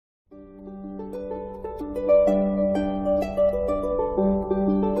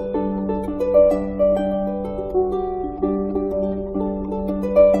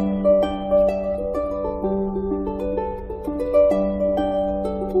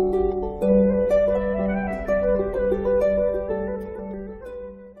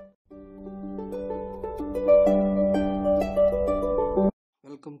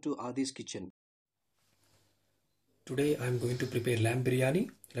Adi's kitchen. Today I am going to prepare lamb biryani.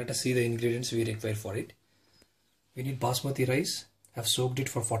 Let us see the ingredients we require for it. We need basmati rice. I have soaked it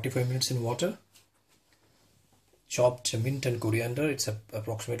for 45 minutes in water. Chopped mint and coriander. It's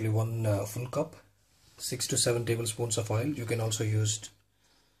approximately 1 full cup. 6 to 7 tablespoons of oil. You can also use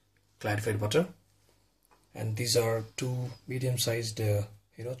clarified butter. And these are 2 medium-sized,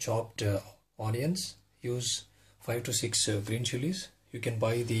 chopped onions. Use 5 to 6 green chilies. You can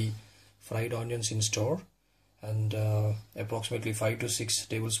buy the fried onions in store. And approximately 5 to 6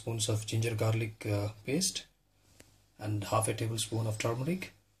 tablespoons of ginger garlic paste, and half a tablespoon of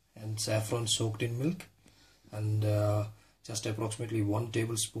turmeric, and saffron soaked in milk, and just approximately 1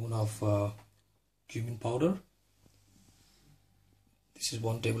 tablespoon of cumin powder. This is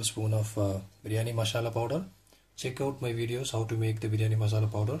 1 tablespoon of biryani masala powder. Check out my videos how to make the biryani masala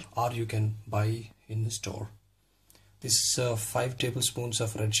powder, or you can buy in the store. This is 5 tablespoons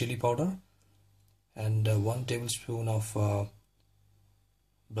of red chili powder, and 1 tablespoon of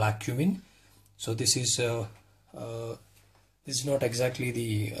black cumin. So this is not exactly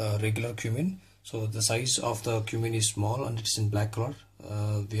the regular cumin. So the size of the cumin is small and it's in black color.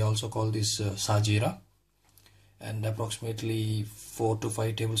 We also call this sajira. And approximately 4 to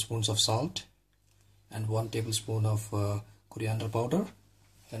 5 tablespoons of salt, and 1 tablespoon of coriander powder.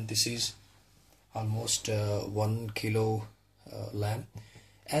 And this is almost 1 kilo lamb.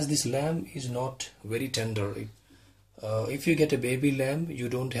 As this lamb is not very tender, if you get a baby lamb, you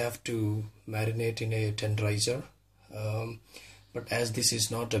don't have to marinate in a tenderizer. But as this is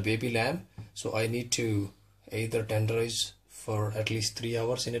not a baby lamb, so I need to either tenderize for at least 3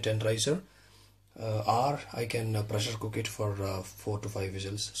 hours in a tenderizer, or I can pressure cook it for 4 to 5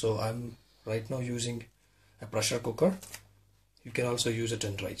 whistles. So I'm right now using a pressure cooker. You can also use a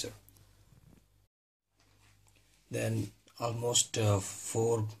tenderizer. Then almost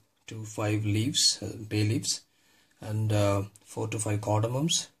 4 to 5 leaves, bay leaves, and 4 to 5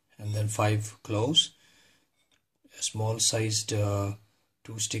 cardamoms, and then 5 cloves, a small sized 2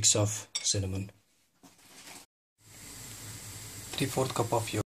 sticks of cinnamon, 3/4 cup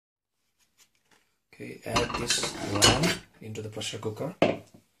of yogurt. Okay, add this lamb into the pressure cooker,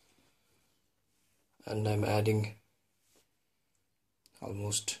 and I'm adding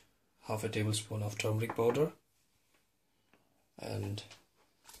almost half a tablespoon of turmeric powder, and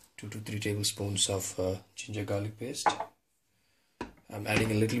 2 to 3 tablespoons of ginger garlic paste. I'm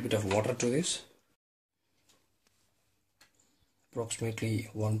adding a little bit of water to this, approximately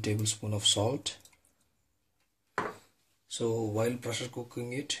 1 tablespoon of salt. So while pressure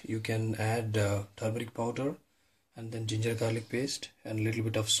cooking it, you can add turmeric powder and then ginger garlic paste and a little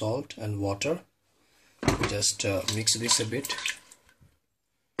bit of salt and water. Just mix this a bit.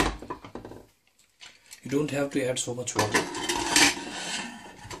 You don't have to add so much water.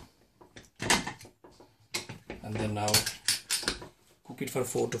 And then now cook it for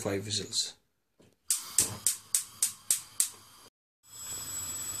 4 to 5 whistles.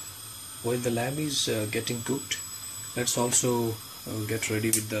 While the lamb is getting cooked, let's also get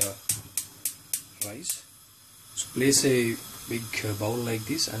ready with the rice. So place a big bowl like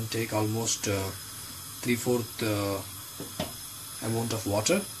this and take almost 3/4 amount of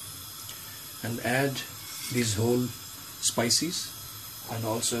water, and add these whole spices and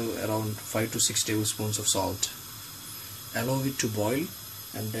also around 5 to 6 tablespoons of salt. Allow it to boil,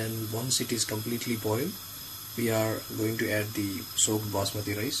 and then once it is completely boiled, we are going to add the soaked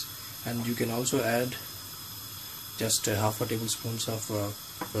basmati rice, and you can also add just half a tablespoons of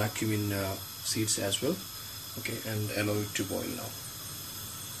black cumin seeds as well. Okay, and allow it to boil now.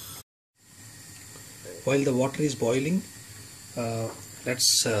 While the water is boiling,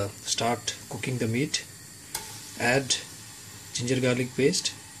 let's start cooking the meat. Add ginger garlic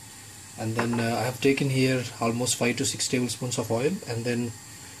paste, and then I have taken here almost 5 to 6 tablespoons of oil, and then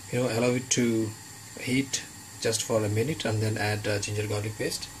allow it to heat just for a minute, and then add ginger garlic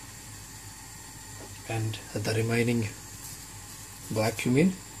paste and the remaining black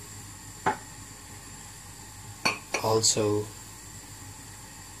cumin, also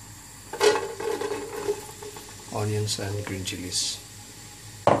onions and green chilies.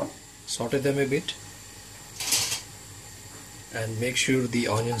 Saute them a bit and make sure the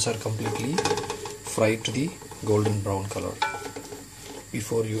onions are completely fried to the golden brown color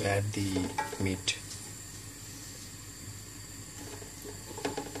before you add the meat.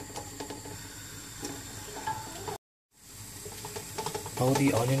 Now the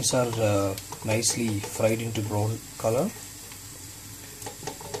onions are nicely fried into brown color.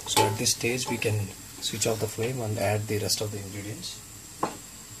 So at this stage we can switch off the flame and add the rest of the ingredients.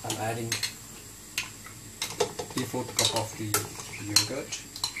 I'm adding 3/4 cup of the yogurt,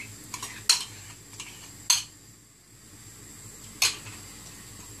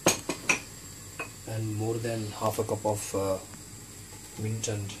 and more than half a cup of mint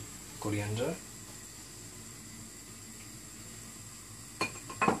and coriander.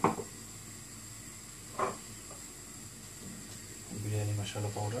 Biryani masala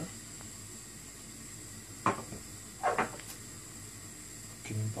powder,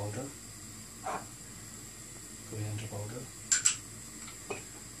 cumin powder, coriander powder,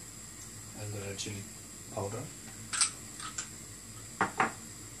 and the red chili powder.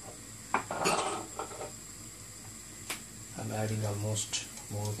 I'm adding almost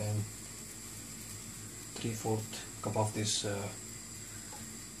more than 3/4 cup of this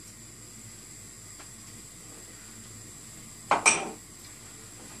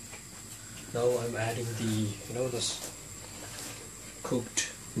now I'm adding this cooked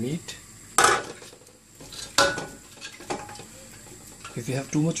meat. If you have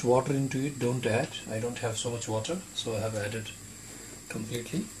too much water into it, don't add. I don't have so much water, so I have added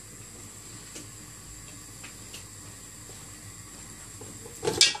completely.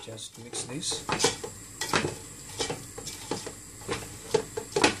 Just mix this.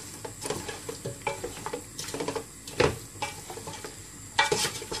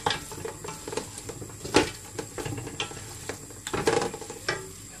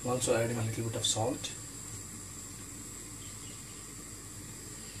 I'm also adding a little bit of salt.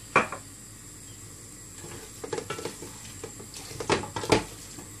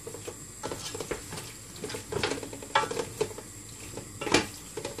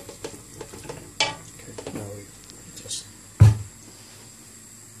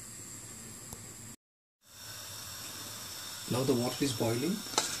 Now the water is boiling,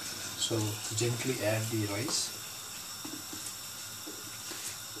 so gently add the rice.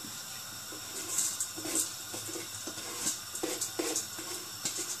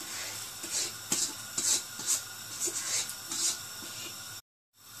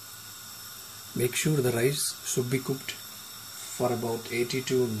 Make sure the rice should be cooked for about 80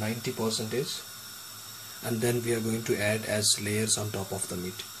 to 90%, and then we are going to add as layers on top of the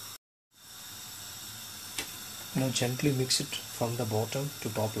meat. Now gently mix it from the bottom to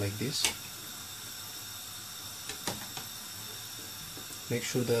top like this. Make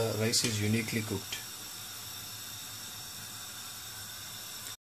sure the rice is uniquely cooked.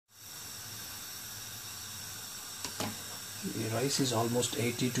 The rice is almost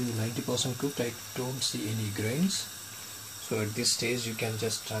 80 to 90% cooked. I don't see any grains. So at this stage you can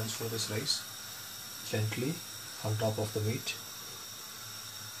just transfer this rice gently on top of the meat.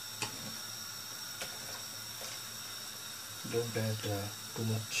 Don't add too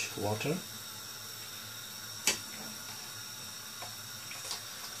much water.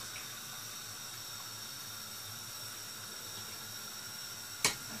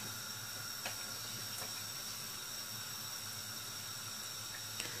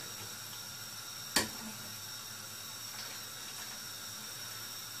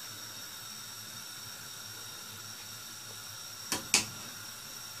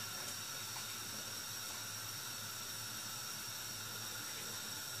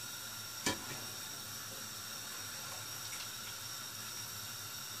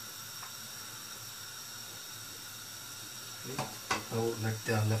 Now let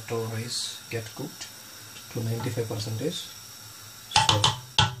the leftover rice get cooked to 95%. So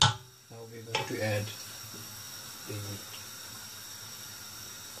now we're going to add the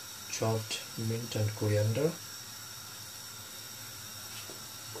chopped mint and coriander.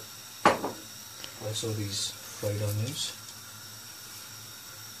 Also these fried onions.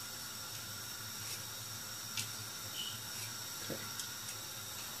 Okay.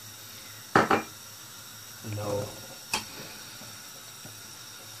 Now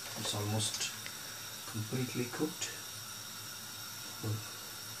it's almost completely cooked.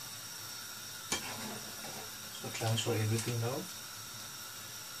 So transfer everything now.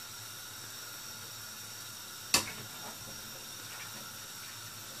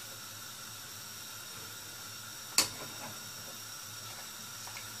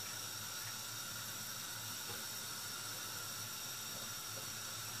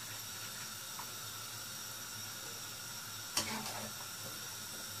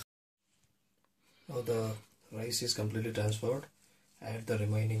 Now the rice is completely transferred. Add the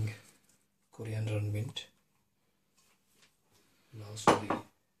remaining coriander and mint. And also the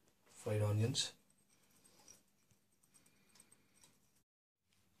fried onions.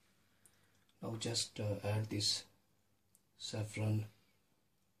 Now just add this saffron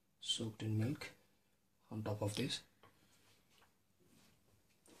soaked in milk on top of this.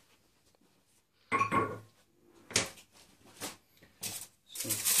 So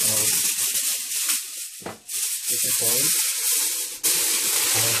now take a foil,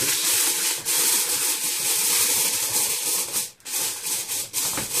 add this.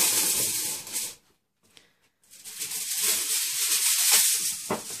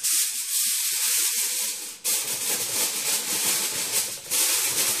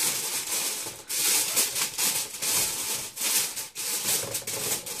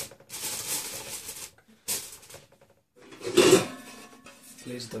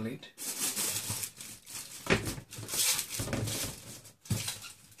 replace the lid.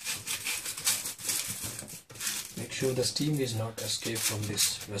 Make sure the steam is not escaped from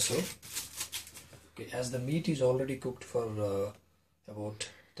this vessel. Okay, as the meat is already cooked for about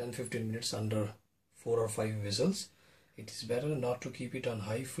 10-15 minutes under 4 or 5 whistles, it is better not to keep it on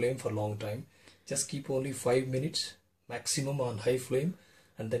high flame for a long time. Just keep only 5 minutes maximum on high flame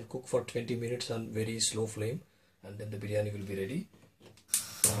and then cook for 20 minutes on very slow flame, and then the biryani will be ready.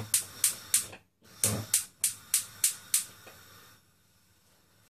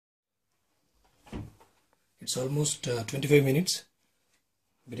 It's almost 25 minutes.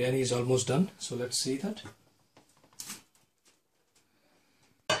 Biryani is almost done. So let's see that.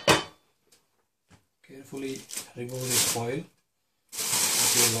 Carefully remove this foil.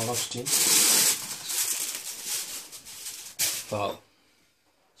 A lot of steam. Wow,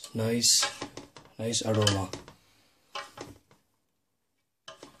 nice aroma.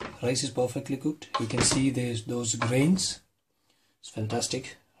 Rice is perfectly cooked. You can see there's those grains. It's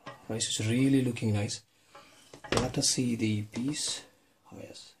fantastic. Rice is really looking nice. Let us see the piece. Oh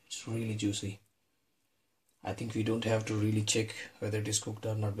yes, it's really juicy. I think we don't have to really check whether it is cooked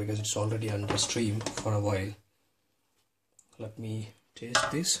or not because it's already under steam for a while. Let me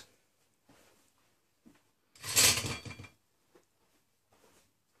taste this.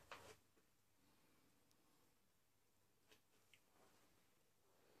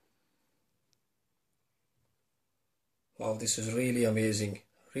 Wow, this is really amazing.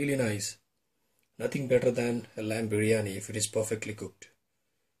 Really nice. Nothing better than a lamb biryani if it is perfectly cooked.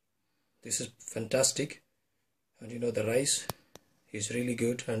 This is fantastic. And you know, the rice is really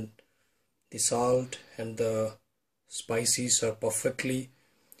good, and the salt and the spices are perfectly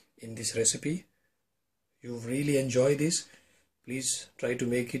in this recipe. You really enjoy this. Please try to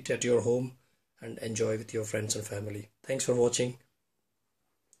make it at your home and enjoy with your friends and family. Thanks for watching.